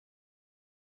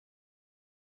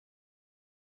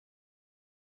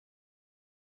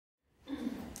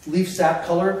Leaf Sap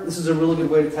color. This is a really good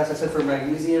way to test. I said for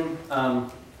magnesium.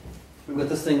 We've got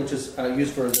this thing which is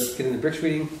used for getting the bricks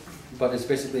reading, but it's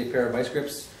basically a pair of vice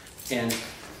grips, and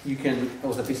you can,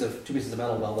 with two pieces of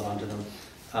metal welded onto them,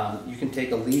 you can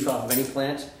take a leaf off of any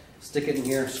plant, stick it in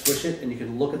here, squish it, and you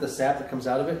can look at the sap that comes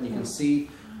out of it, and you can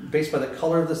see, based by the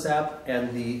color of the sap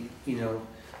and the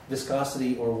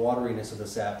viscosity or wateriness of the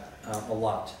sap, a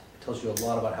lot. It tells you a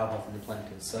lot about how healthy the plant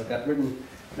is. So I've got written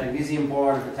magnesium,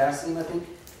 boron, and potassium, I think,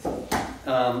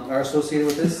 are associated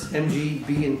with this. Mg,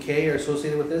 B, and K are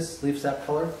associated with this leaf sap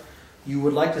color. You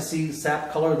would like to see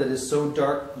sap color that is so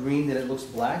dark green that it looks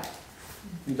black.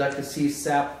 You'd like to see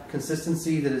sap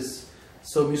consistency that is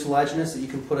so mucilaginous that you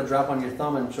can put a drop on your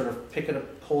thumb and sort of pick it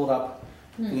up, pull it up,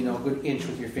 a good inch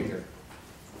with your finger.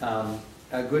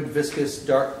 A good viscous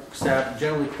dark sap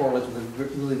generally correlates with a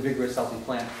really vigorous healthy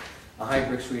plant, a high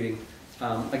bricks reading.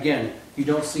 Again, you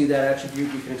don't see that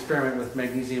attribute. You can experiment with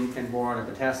magnesium and boron and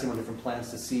potassium on different plants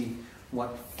to see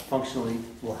what functionally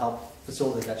will help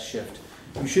facilitate that shift.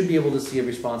 You should be able to see a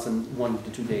response in 1 to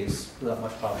 2 days without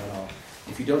much problem at all.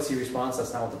 If you don't see a response,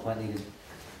 that's not what the plant needed.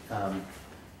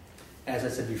 As I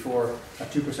said before, a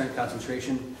 2%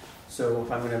 concentration. So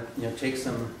if I'm going to take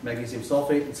some magnesium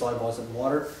sulfate and solubilize it in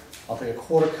water, I'll take a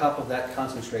 1/4 cup of that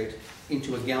concentrate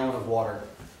into a gallon of water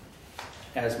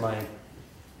as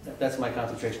that's my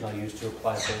concentration I'll use to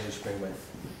apply foliar spray with.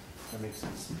 That makes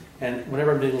sense. And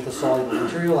whenever I'm dealing with a soluble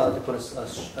material, I like to put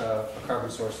a carbon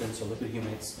source in, so liquid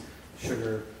humates,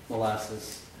 sugar,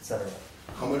 molasses, etc.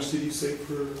 How much did you say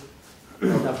per?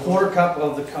 A 1/4 cup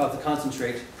of the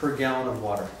concentrate per gallon of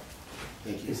water.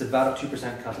 Thank you. It's about a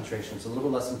 2% concentration. It's a little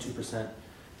bit less than 2%,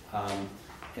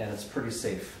 and it's pretty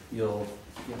safe. You'll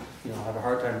have a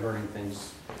hard time burning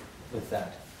things with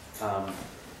that.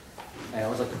 I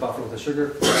always like to buff it with the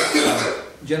sugar.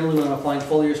 Generally, when I'm applying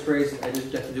foliar sprays, I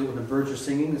just have to do it when the birds are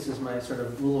singing. This is my sort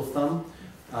of rule of thumb.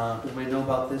 You may know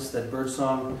about this, that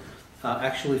birdsong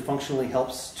actually functionally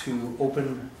helps to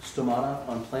open stomata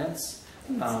on plants.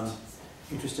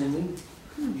 Interestingly,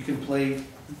 you can play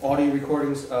audio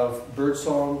recordings of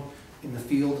birdsong in the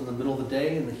field in the middle of the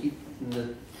day in the heat, in the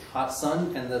hot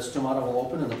sun, and the stomata will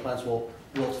open and the plants will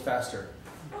wilt faster.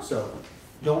 So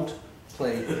don't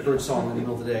play birdsong in the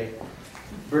middle of the day.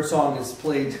 Birdsong is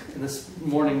played in this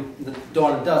morning, in the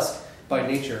dawn and dusk, by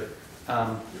nature,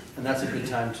 and that's a good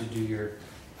time to do your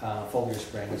foliar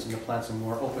spraying. And the plants are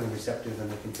more open and receptive,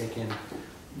 and they can take in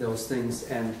those things.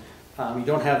 And you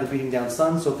don't have the beating down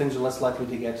sun, so things are less likely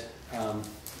to get.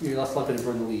 You're less likely to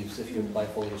burn the leaves if you apply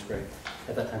foliar spray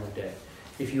at that time of day.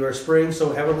 If you are spraying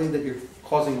so heavily that you're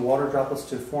causing water droplets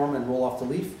to form and roll off the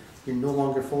leaf, you're no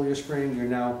longer foliar spraying. You're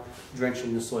now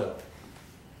drenching the soil.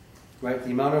 Right?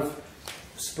 The amount of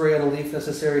spray on a leaf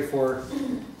necessary for,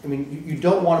 you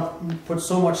don't want to put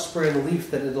so much spray on the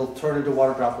leaf that it'll turn into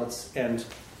water droplets and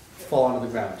fall onto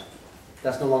the ground.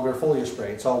 That's no longer a foliar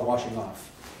spray. It's all washing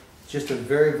off. Just a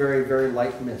very, very, very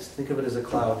light mist. Think of it as a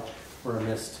cloud or a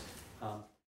mist.